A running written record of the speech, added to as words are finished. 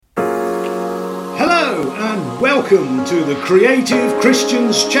Hello and welcome to the Creative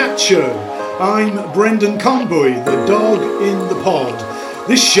Christians Chat Show. I'm Brendan Conboy, the dog in the pod.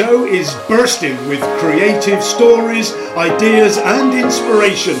 This show is bursting with creative stories, ideas and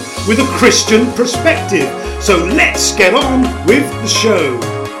inspiration with a Christian perspective. So let's get on with the show.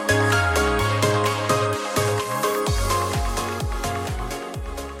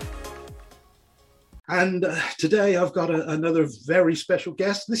 And today I've got another very special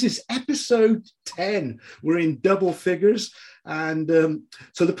guest. This is episode 10. We're in double figures. And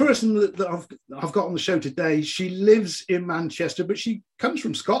so the person that I've got on the show today, she lives in Manchester, but she comes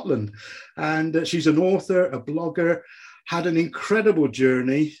from Scotland. And she's an author, a blogger, had an incredible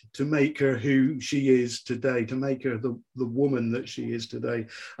journey to make her who she is today, to make her the woman that she is today.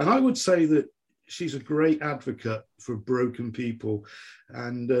 And I would say that she's a great advocate for broken people.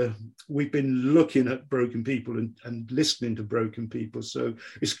 And we've been looking at broken people and listening to broken people. So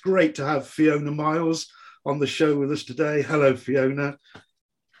it's great to have Fiona Myles on the show with us today. Hello, Fiona.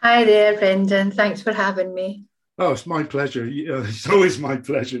 Hi there, Brendan. Thanks for having me. Oh, it's my pleasure. It's always my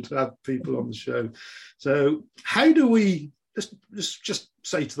pleasure to have people on the show. So how do we, just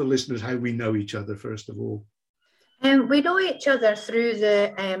say to the listeners how we know each other, first of all? We know each other through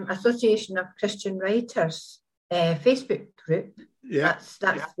the Association of Christian Writers Facebook group. Yeah,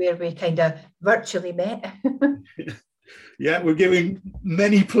 that's where we kind of virtually met. Yeah, we're giving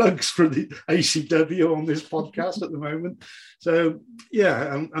many plugs for the ACW on this podcast at the moment. So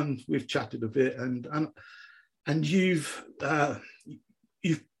yeah, and we've chatted a bit, and you've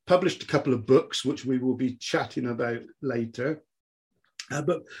published a couple of books which we will be chatting about later.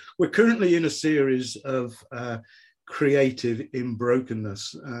 But we're currently in a series of creative in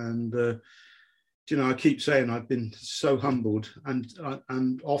brokenness, and I keep saying I've been so humbled and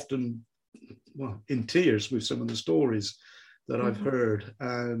often, well, in tears with some of the stories that I've heard,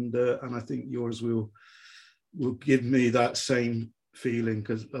 and I think yours will give me that same feeling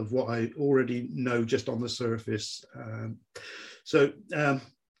because of what I already know just on the surface. So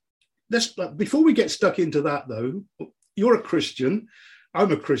before we get stuck into that, though, you're a Christian.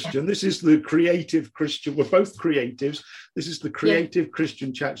 I'm a Christian. This is the Creative Christian. We're both creatives. This is the Creative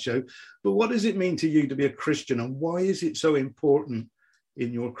Christian Chat Show. But what does it mean to you to be a Christian, and why is it so important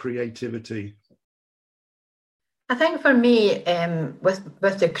in your creativity? I think for me,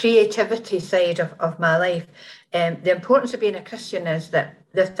 with the creativity side of my life, the importance of being a Christian is that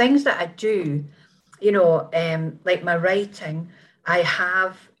the things that I do, like my writing, I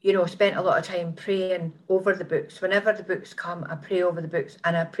have, spent a lot of time praying over the books. Whenever the books come, I pray over the books,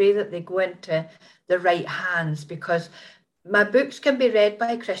 and I pray that they go into the right hands, because my books can be read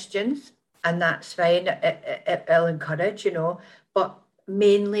by Christians, and that's fine. It'll encourage, but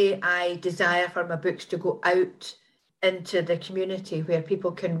mainly I desire for my books to go out into the community where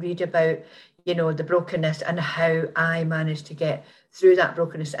people can read about, the brokenness and how I managed to get through that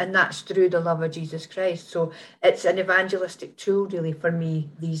brokenness, and that's through the love of Jesus Christ. So it's an evangelistic tool, really, for me,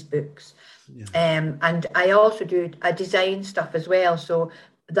 these books. Yeah. And I also I design stuff as well, so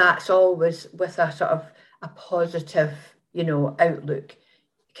that's always with a sort of a positive, outlook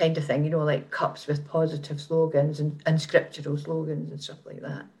kind of thing, like cups with positive slogans and scriptural slogans and stuff like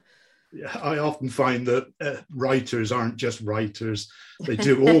that. Yeah, I often find that writers aren't just writers. They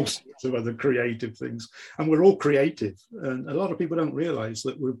do all sorts of other creative things. And we're all creative. And a lot of people don't realize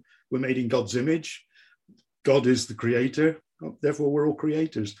that we're made in God's image. God is the creator. Therefore, we're all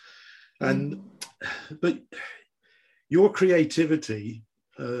creators. But your creativity,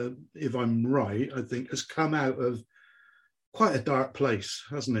 if I'm right, I think has come out of quite a dark place,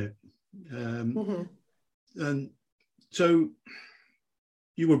 hasn't it? And so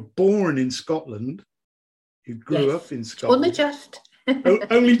you were born in Scotland. You grew up in Scotland. Only just.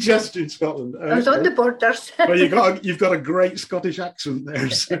 Only just in Scotland. I was on the borders. Well, you've got a great Scottish accent there.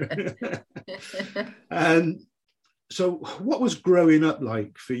 So. And so what was growing up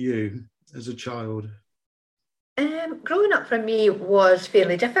like for you as a child? Growing up for me was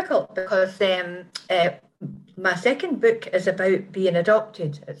fairly difficult because my second book is about being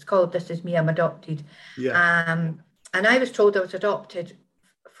adopted. It's called This Is Me, I'm Adopted. Yeah. And I was told I was adopted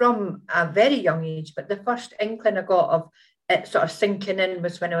from a very young age, but the first inkling I got of it sort of sinking in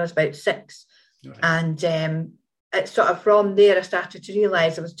was when I was about 6. Right. And it's sort of from there I started to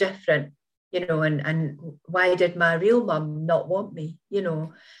realise I was different, and why did my real mum not want me,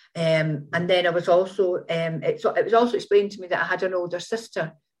 and then I was also, it was also explained to me that I had an older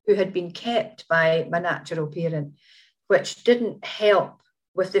sister who had been kept by my natural parent, which didn't help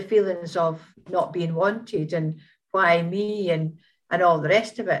with the feelings of not being wanted and why me and all the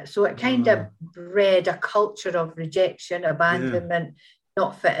rest of it. So it kind of bred a culture of rejection, abandonment,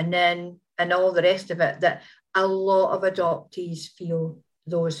 not fitting in. and all the rest of it, that a lot of adoptees feel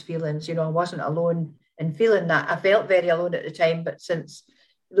those feelings. You know, I wasn't alone in feeling that. I felt very alone at the time, but since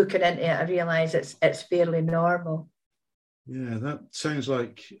looking into it, I realise it's fairly normal. Yeah, that sounds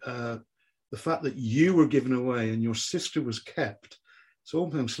like the fact that you were given away and your sister was kept. It's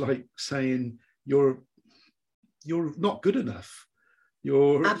almost like saying you're not good enough.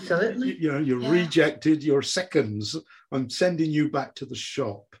 Absolutely. You're rejected. You're seconds. I'm sending you back to the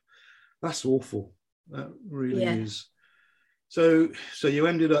shop. That's awful. That really is. So you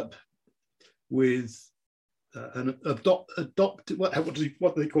ended up with an adopted. What do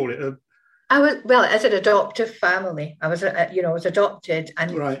they call it? As an adoptive family, I was adopted,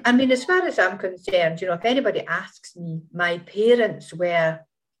 and right. I mean, as far as I'm concerned, if anybody asks me, my parents were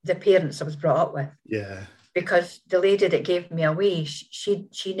the parents I was brought up with. Yeah. Because the lady that gave me away, she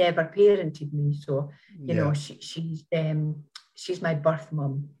never parented me, so she's my birth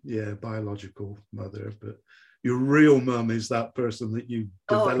mum. Yeah, biological mother, but your real mum is that person that you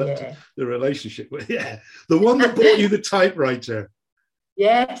developed the relationship with. Yeah, the one that bought you the typewriter.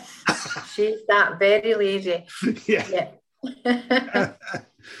 Yes, she's that very lady. Yeah.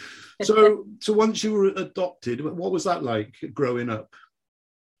 So once you were adopted, what was that like growing up?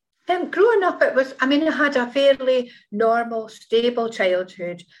 Growing up, I had a fairly normal, stable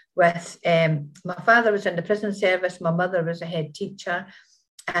childhood with, my father was in the prison service, my mother was a head teacher,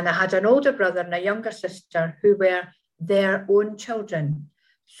 and I had an older brother and a younger sister who were their own children.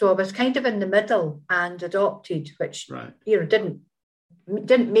 So I was kind of in the middle and adopted, which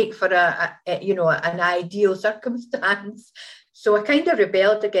didn't make for an ideal circumstance. So I kind of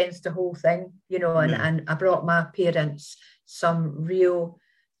rebelled against the whole thing, and I brought my parents some real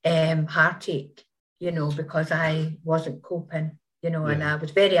heartache, because I wasn't coping, and I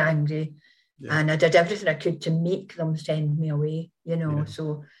was very angry, and I did everything I could to make them send me away,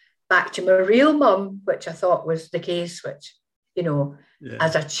 so back to my real mum, which I thought was the case, which,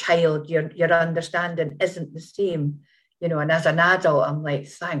 as a child, your understanding isn't the same, and as an adult, I'm like,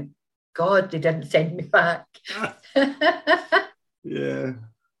 thank God they didn't send me back. Yeah,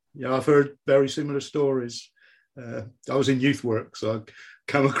 I've heard very similar stories. I was in youth work, so I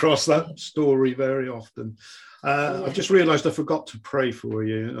come across that story very often. I've just realised I forgot to pray for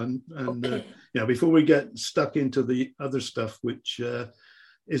you, and before we get stuck into the other stuff, which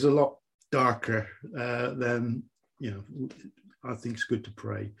is a lot darker than I think it's good to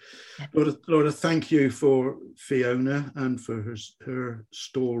pray. Lord, I thank you for Fiona and for her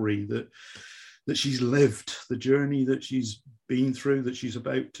story that she's lived, the journey that she's been through, that she's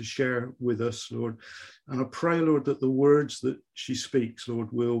about to share with us, Lord. And I pray, Lord, that the words that she speaks,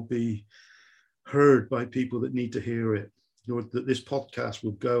 Lord, will be heard by people that need to hear it. Lord, that this podcast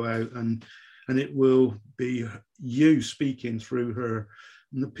will go out and it will be you speaking through her.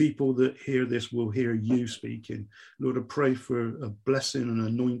 And the people that hear this will hear you speaking. Lord, I pray for a blessing and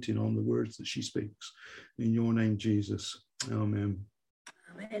anointing on the words that she speaks. In your name, Jesus. Amen.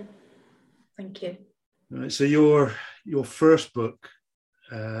 Amen. Thank you. All right, so your first book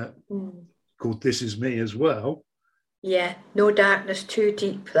called This Is Me as well. Yeah, No Darkness Too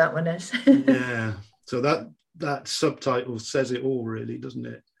Deep, that one is. Yeah, so that subtitle says it all, really, doesn't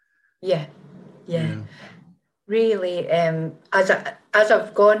it? Yeah. Really, as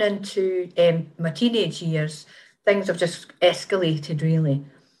I've gone into my teenage years, things have just escalated, really.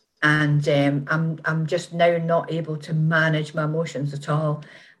 And I'm just now not able to manage my emotions at all.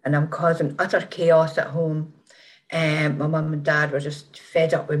 And I'm causing utter chaos at home. My mum and dad were just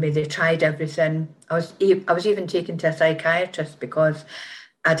fed up with me. They tried everything. I was even taken to a psychiatrist because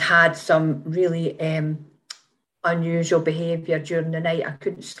I'd had some really unusual behaviour during the night. I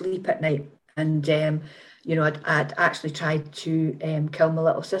couldn't sleep at night. And, I'd actually tried to kill my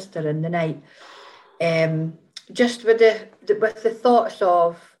little sister in the night. Just with the thoughts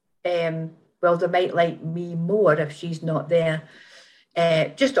of, they might like me more if she's not there.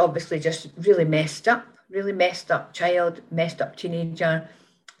 Just obviously just really messed up child, messed up teenager.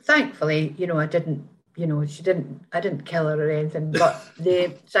 Thankfully, I didn't kill her or anything, but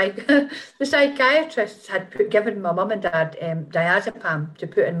the psychiatrists had given my mum and dad diazepam to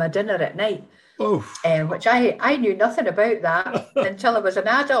put in my dinner at night. Which I knew nothing about that until I was an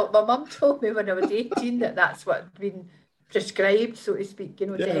adult. My mum told me when I was 18 that that's what had been prescribed, so to speak, to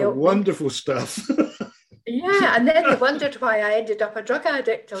help wonderful me. Stuff. Yeah, and then they wondered why I ended up a drug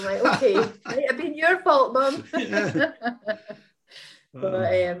addict. I'm like, okay, might have been your fault, Mum. Yeah.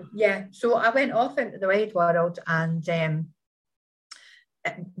 But so I went off into the wide world and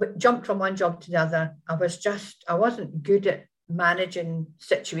jumped from one job to the other. I wasn't good at managing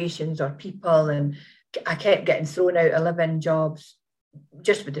situations or people, and I kept getting thrown out of living jobs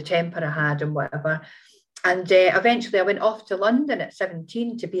just with the temper I had and whatever. And eventually I went off to London at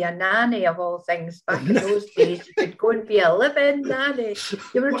 17 to be a nanny, of all things. Back in those days, you could go and be a living nanny.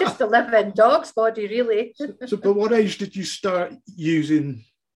 You were just a living dog's body, really. So, but what age did you start using,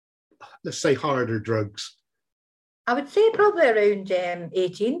 let's say, harder drugs? I would say probably around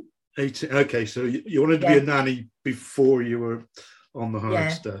 18. 18. Okay, so you wanted to be a nanny before you were on the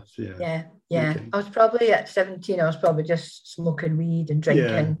hard stuff. Yeah. Okay. I was probably at 17. I was probably just smoking weed and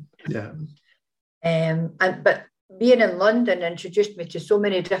drinking. Yeah. But being in London introduced me to so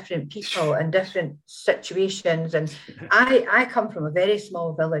many different people and different situations. And I come from a very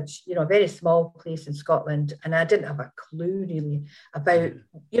small village, a very small place in Scotland, and I didn't have a clue really about,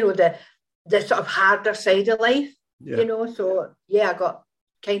 the sort of harder side of life. So I got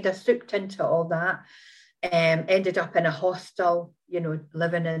kind of sucked into all that. Ended up in a hostel,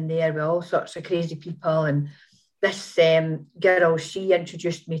 living in there with all sorts of crazy people. And this girl, she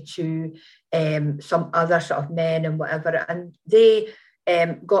introduced me to some other sort of men and whatever. And they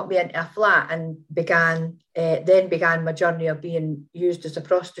got me into a flat and began my journey of being used as a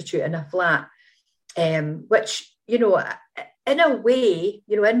prostitute in a flat, which, in a way,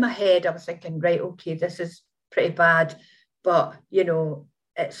 in my head, I was thinking, right, okay, this is pretty bad, but,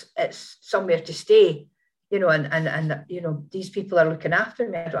 it's somewhere to stay, and these people are looking after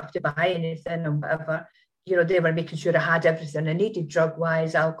me. I don't have to buy anything and whatever. They were making sure I had everything I needed,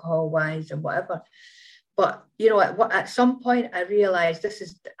 drug-wise, alcohol-wise, and whatever. But, at some point I realised this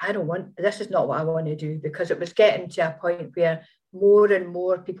is not what I want to do, because it was getting to a point where more and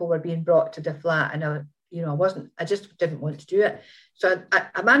more people were being brought to the flat, and I just didn't want to do it. So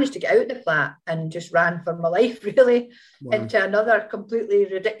I managed to get out of the flat and just ran for my life, really, into another completely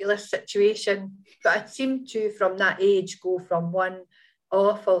ridiculous situation. But I seemed to, from that age, go from one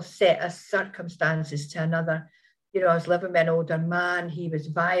awful set of circumstances to another. I was living with an older man. He was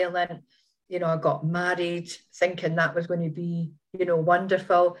violent. I got married thinking that was going to be,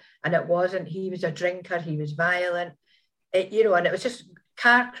 wonderful. And it wasn't. He was a drinker. He was violent. And it was just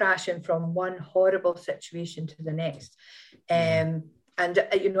car crashing from one horrible situation to the next.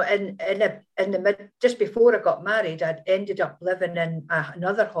 Just before I got married, I'd ended up living in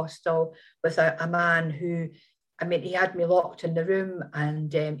another hostel with a man who, he had me locked in the room,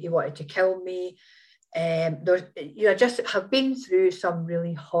 and he wanted to kill me. Just have been through some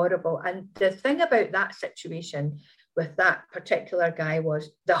really horrible. And the thing about that situation with that particular guy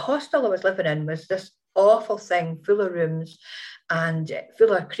was the hostel I was living in was this awful thing, full of rooms and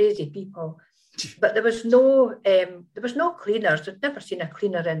full of crazy people. But there was no cleaners. I'd never seen a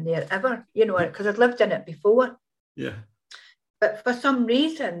cleaner in there ever, because I'd lived in it before. Yeah. But for some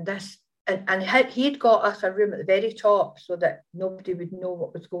reason, he'd got us a room at the very top so that nobody would know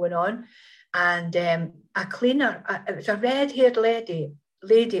what was going on. And a cleaner, it was a red-haired lady,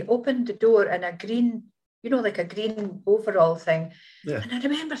 opened the door in a green, like a green overall thing. Yeah. And I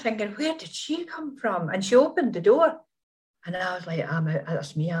remember thinking, where did she come from? And she opened the door. And I was like, I'm out,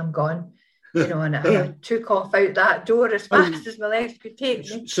 that's me, I'm gone. And I took off out that door as fast as my legs could take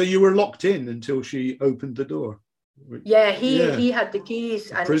me. So you were locked in until she opened the door? Yeah, he had the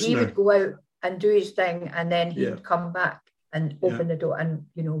keys, and he would go out and do his thing, and then he'd come back and open the door, and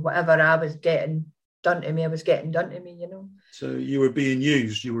whatever I was getting done to me, I was getting done to me. So you were being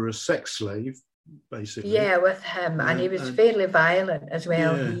used. You were a sex slave, basically. Yeah, with him, and he was fairly violent as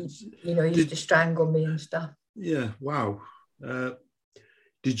well. Yeah. He used to strangle me and stuff. Yeah. Wow.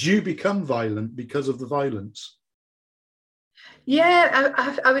 Did you become violent because of the violence?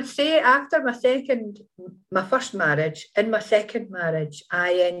 Yeah, I would say after my first marriage, in my second marriage,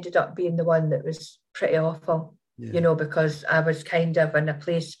 I ended up being the one that was pretty awful, because I was kind of in a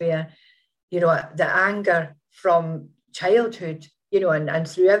place where, the anger from childhood, and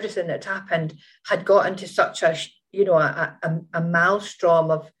through everything that happened had got into such a maelstrom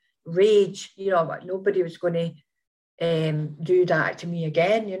of rage, nobody was going to do that to me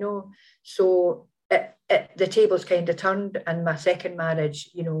again, So the tables kind of turned, and my second marriage,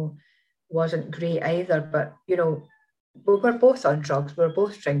 wasn't great either. But, we were both on drugs. We were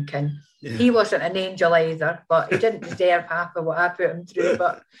both drinking. Yeah. He wasn't an angel either, but he didn't deserve half of what I put him through.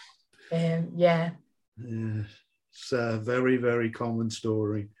 But, yeah. It's a very, very common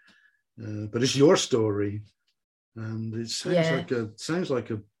story. But it's your story. And it sounds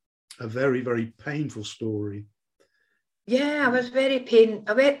like a very, very painful story. Yeah, I was very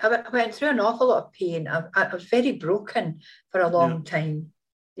I went through an awful lot of pain. I was very broken for a long time,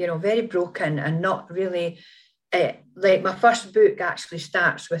 very broken, and not really, like my first book actually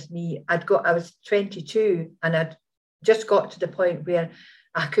starts with me. I was 22, and I'd just got to the point where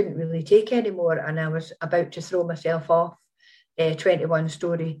I couldn't really take anymore, and I was about to throw myself off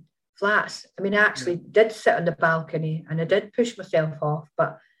 21-storey flats. I mean, I actually did sit on the balcony and I did push myself off,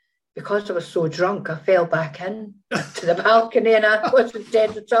 but because I was so drunk, I fell back in to the balcony and I wasn't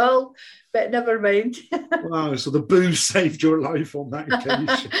dead at all, but never mind. Wow, so the booze saved your life on that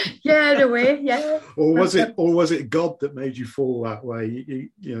occasion. Yeah, in a way, yeah. Or was it God that made you fall that way?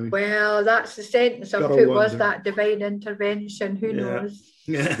 You know. Well, that's the sentence I've put, was that divine intervention? Who knows?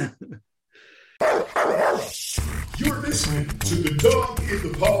 Yeah. You're listening to the Dog in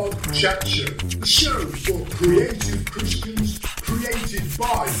the Pod Chat Show, the show for creative Christians, created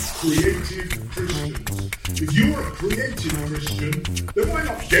by creative Christians. If you're a creative Christian, then why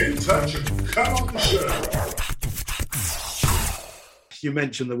not get in touch and come on the show? You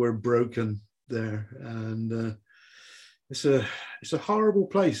mentioned the word broken there, and it's a horrible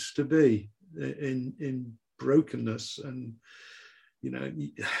place to be in brokenness, and you know.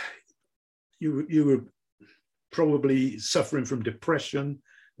 You were probably suffering from depression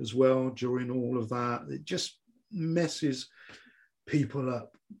as well during all of that. It just messes people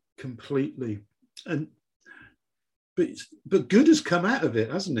up completely. But good has come out of it,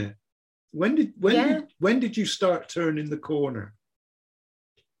 hasn't it? When did you start turning the corner?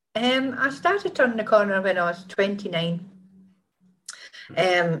 I started turning the corner when I was 29.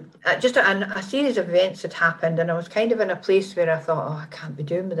 Just a series of events had happened, and I was kind of in a place where I thought, I can't be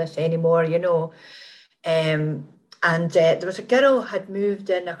doing with this anymore, you know. And there was a girl had moved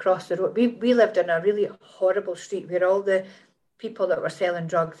in across the road. We lived in a really horrible street where all the people that were selling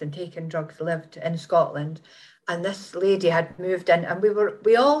drugs and taking drugs lived in Scotland. And this lady had moved in, and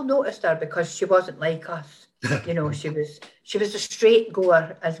we all noticed her because she wasn't like us. You know, she was a straight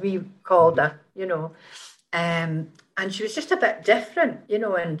goer, as we called her, you know. And she was just a bit different, you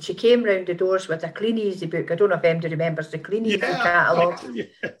know, and she came round the doors with a Clean Easy book. I don't know if anybody remembers the Clean Easy catalogue. Yeah.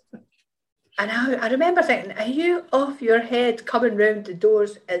 And I remember thinking, are you off your head coming round the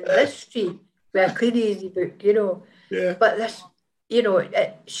doors in this street with a Clean Easy book, you know? Yeah. But this, you know,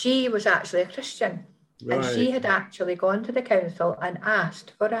 she was actually a Christian. Right. And she had actually gone to the council and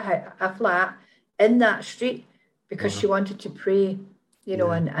asked for a flat in that street because she wanted to pray, you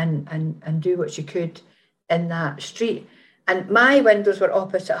know, and do what she could in that street. And my windows were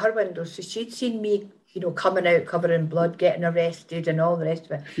opposite her windows, so she'd seen me, you know, coming out covered in blood, getting arrested and all the rest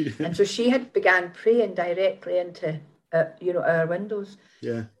of it. Yeah. And so she had began praying directly into you know, our windows.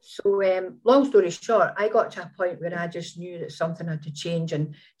 Yeah. So long story short, I got to a point where I just knew that something had to change,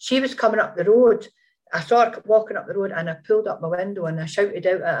 and she was coming up the road. I saw her walking up the road, and I pulled up my window and I shouted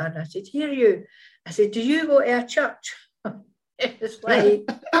out at her and I said, "Here you," I said, "do you go to a church?" It's like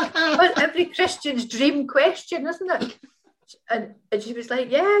every Christian's dream question, isn't it? And she was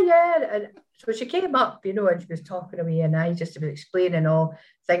like, yeah. And so she came up, you know, and she was talking to me, and I just was explaining all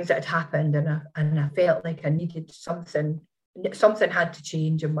things that had happened, and I felt like I needed something had to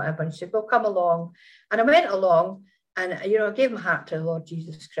change and whatever. And she said, "Well, come along." And I went along, and, you know, I gave my heart to the Lord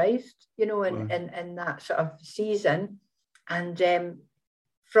Jesus Christ, you know, in that sort of season. And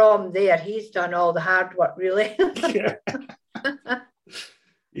from there, he's done all the hard work, really.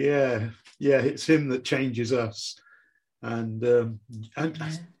 Yeah, it's him that changes us, and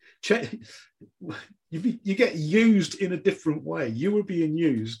you get used in a different way. You were being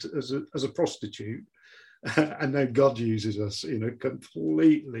used as a prostitute, and now God uses us in a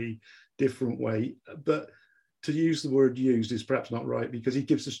completely different way. But to use the word "used" is perhaps not right, because He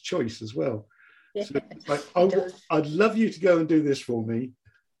gives us choice as well. Yeah, so it's like, I'd love you to go and do this for me,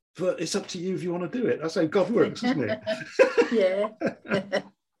 but it's up to you if you want to do it. That's how God works, isn't it?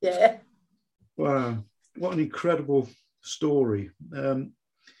 Yeah. Wow, what an incredible story.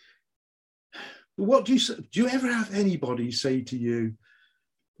 What do you ever have anybody say to you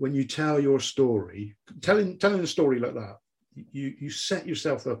when you tell your story, telling a story like that, you set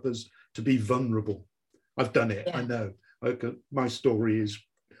yourself up as to be vulnerable? I've done it. Yeah. I know. My story is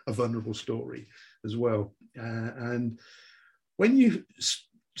a vulnerable story as well. And when you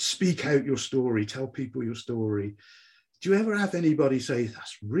speak out your story, tell people your story, do you ever have anybody say,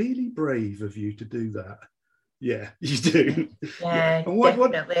 "That's really brave of you to do that"? Yeah, you do. Yeah, and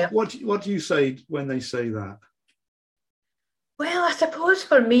what do you say when they say that? Well, I suppose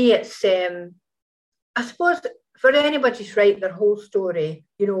for me, it's I suppose for anybody to write their whole story,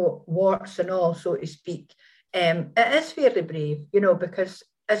 you know, warts and all, so to speak, it is fairly brave, you know, because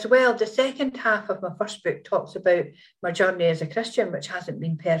as well, the second half of my first book talks about my journey as a Christian, which hasn't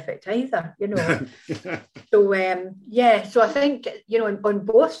been perfect either, you know. So I think, you know, on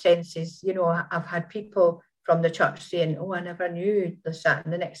both senses, you know, I've had people from the church saying, "Oh, I never knew this, that,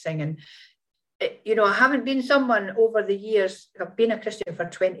 and the next thing." And, you know, I haven't been someone over the years. I've been a Christian for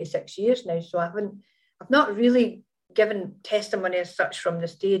 26 years now, so I've not really given testimony as such from the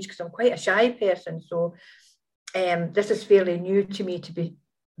stage because I'm quite a shy person. So this is fairly new to me to be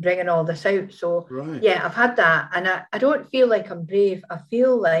bringing all this out. So yeah, I've had that, and I don't feel like I'm brave. I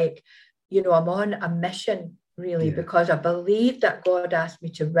feel like, you know, I'm on a mission really, because I believe that God asked me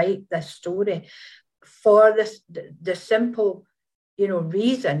to write this story for the simple, you know,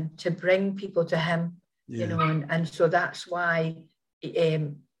 reason to bring people to him, you know, and so that's why,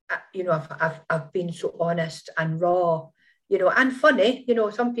 you know, I've been so honest and raw, you know, and funny. You know,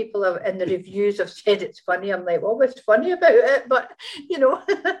 some people have, in the reviews have said it's funny. I'm like, well, what's funny about it? But, you know,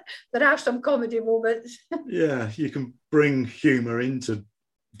 there are some comedy moments. Yeah, you can bring humour into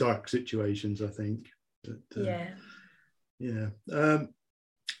dark situations, I think. But,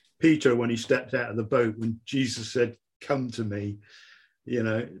 Peter, when he stepped out of the boat, when Jesus said, "Come to me," you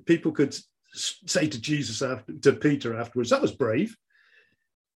know, people could say to Jesus, to Peter afterwards, that was brave.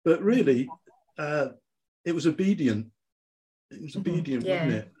 But really, it was obedient. It was obedient,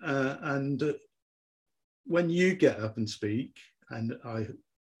 wasn't it? And when you get up and speak, and I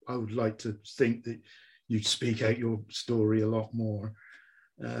would like to think that you speak out your story a lot more.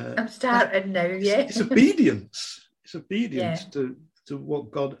 I'm starting now, It's obedience. It's obedience to what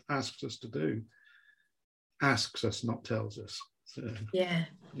God asks us to do. Asks us, not tells us. So,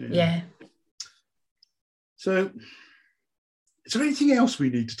 So, is there anything else we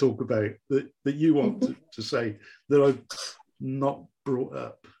need to talk about that you want to say that I've not brought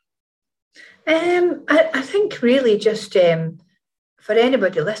up? I think really just for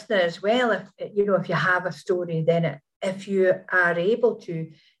anybody listening as well, if you know, if you have a story, then if you are able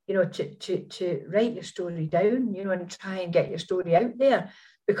to, you know, to write your story down, you know, and try and get your story out there.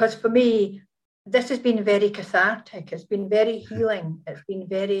 Because for me, this has been very cathartic. It's been very healing. It's been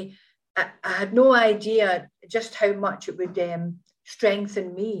very, I had no idea just how much it would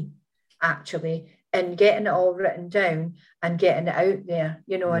strengthen me, actually, in getting it all written down and getting it out there,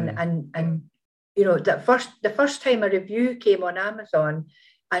 you know, and you know, the first time a review came on Amazon,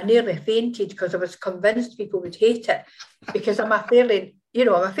 I nearly fainted because I was convinced people would hate it, because I'm a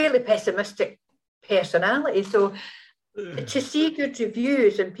fairly pessimistic personality. So to see good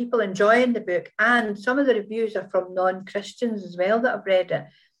reviews and people enjoying the book, and some of the reviews are from non-Christians as well that have read it.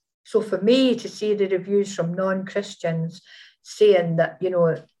 So for me to see the reviews from non-Christians saying that, you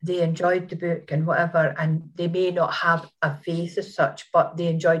know, they enjoyed the book and whatever, and they may not have a faith as such, but they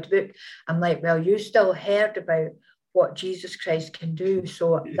enjoyed the book, I'm like, well, you still heard about what Jesus Christ can do.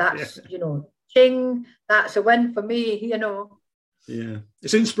 So that's, you know, ching, that's a win for me, you know. Yeah,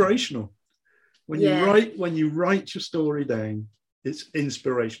 it's inspirational. When you write your story down, it's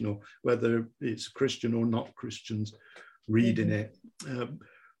inspirational, whether it's Christian or not Christians reading it.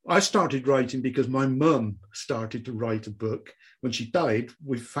 I started writing because my mum started to write a book. When she died,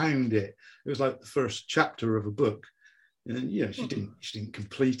 we found it. It was like the first chapter of a book. And, you know, she didn't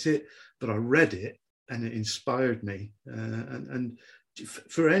complete it, but I read it and it inspired me. And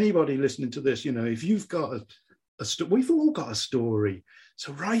for anybody listening to this, you know, if you've got we've all got a story.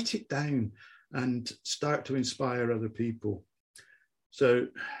 So write it down and start to inspire other people. So,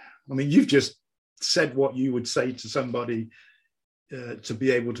 I mean, you've just said what you would say to somebody to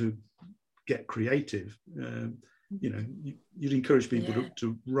be able to get creative. You know, you'd encourage people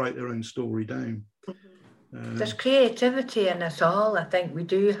to write their own story down. There's creativity in us all. I think we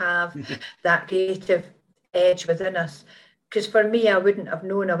do have that creative edge within us. Because for me, I wouldn't have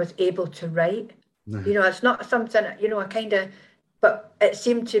known I was able to write. No. You know, it's not something, you know, but it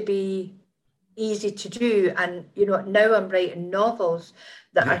seemed to be easy to do. And, you know, now I'm writing novels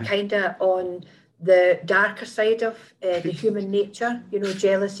that are kind of on the darker side of the human nature, you know,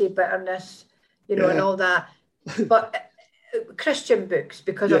 jealousy, bitterness, you know, and all that. But Christian books,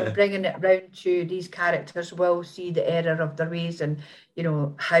 because I'm bringing it round to these characters will see the error of their ways and, you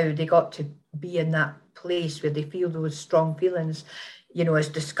know, how they got to be in that place where they feel those strong feelings, you know, as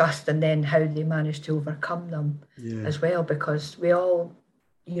discussed, and then how they manage to overcome them as well, because we all,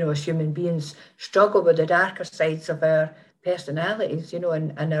 you know, as human beings struggle with the darker sides of our personalities, you know,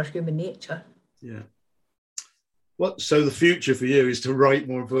 and our human nature. Yeah. Well, so the future for you is to write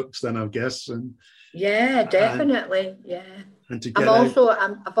more books then, I guess. And yeah, definitely. And to get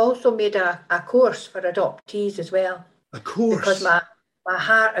I've also made a course for adoptees as well. A course? Because my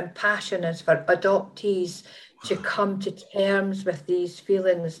heart and passion is for adoptees to come to terms with these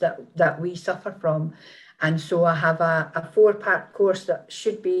feelings that we suffer from. And so I have a 4-part course that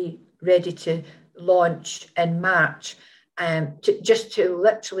should be ready to launch in March, just to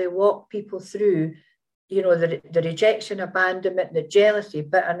literally walk people through, the rejection, abandonment, the jealousy,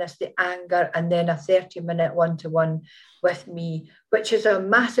 bitterness, the anger, and then a 30-minute one-to-one with me, which is a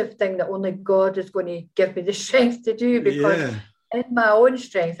massive thing that only God is going to give me the strength to do, because in my own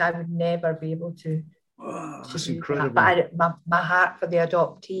strength, I would never be able to. Oh, to that's do incredible. That. But my heart for the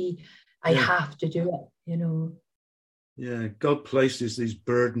adoptee, I have to do it, Yeah, God places these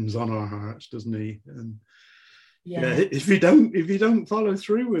burdens on our hearts, doesn't he? And if you don't follow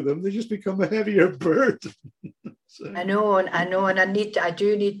through with them, they just become a heavier burden. So. I know, and I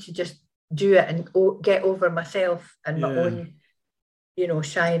do need to just do it and get over myself and my own,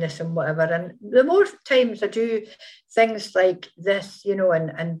 shyness and whatever. And the more times I do things like this,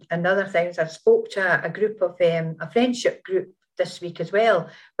 and other things, I spoke to a group of a friendship group this week as well,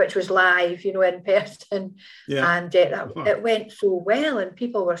 which was live, in person, and it went so well, and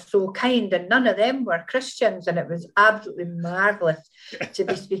people were so kind, and none of them were Christians, and it was absolutely marvelous to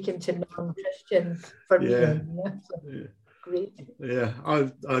be speaking to non-Christians for me. So great. Yeah,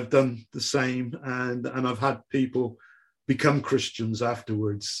 I've done the same, and I've had people become Christians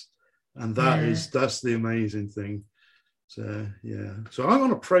afterwards, and that's the amazing thing. So so I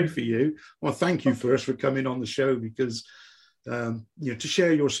want to pray for you. I want to thank you first for coming on the show, because to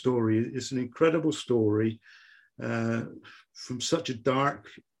share your story. It's an incredible story, from such a dark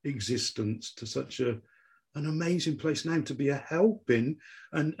existence to such an amazing place now to be a help in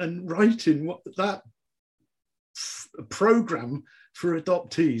and writing what that program for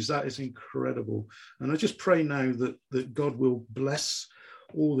adoptees. That is incredible. And I just pray now that God will bless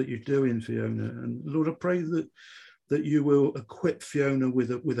all that you're doing, Fiona. And Lord, I pray that you will equip Fiona with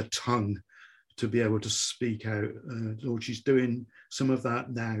a tongue to be able to speak out. Lord, she's doing some of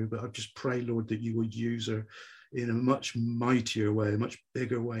that now, but I just pray, Lord, that you would use her in a much mightier way, a much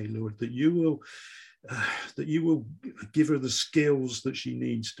bigger way, Lord, that you will give her the skills that she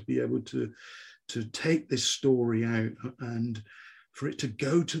needs to be able to take this story out and for it to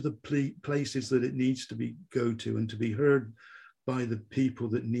go to the places that it needs to go to and to be heard by the people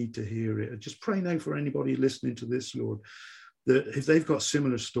that need to hear it. I just pray now for anybody listening to this, Lord, that if they've got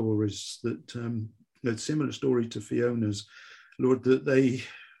similar stories, similar story to Fiona's, Lord, that they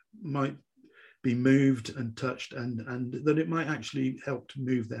might be moved and touched, and that it might actually help to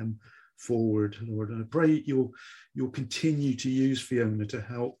move them forward, Lord. And I pray you'll continue to use Fiona to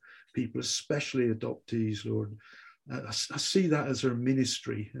help people, especially adoptees, Lord. I see that as her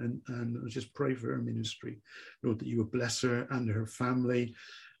ministry, and I just pray for her ministry, Lord, that you would bless her and her family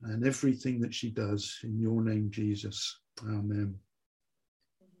and everything that she does, in your name, Jesus. Amen.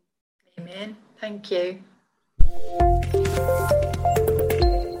 Amen. Thank you.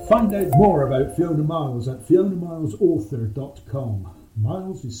 Find out more about Fiona Myles at FionaMylesAuthor.com.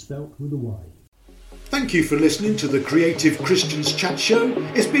 Myles is spelt with a Y. Thank you for listening to the Creative Christians Chat Show.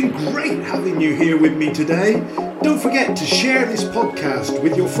 It's been great having you here with me today. Don't forget to share this podcast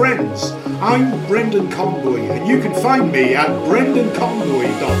with your friends. I'm Brendan Conboy, and you can find me at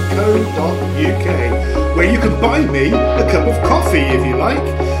brendanconboy.co.uk, where you can buy me a cup of coffee if you like,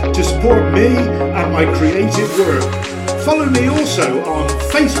 to support me and my creative work. Follow me also on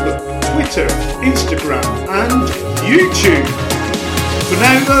Facebook, Twitter, Instagram and YouTube. For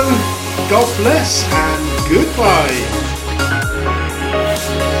now though, God bless and goodbye.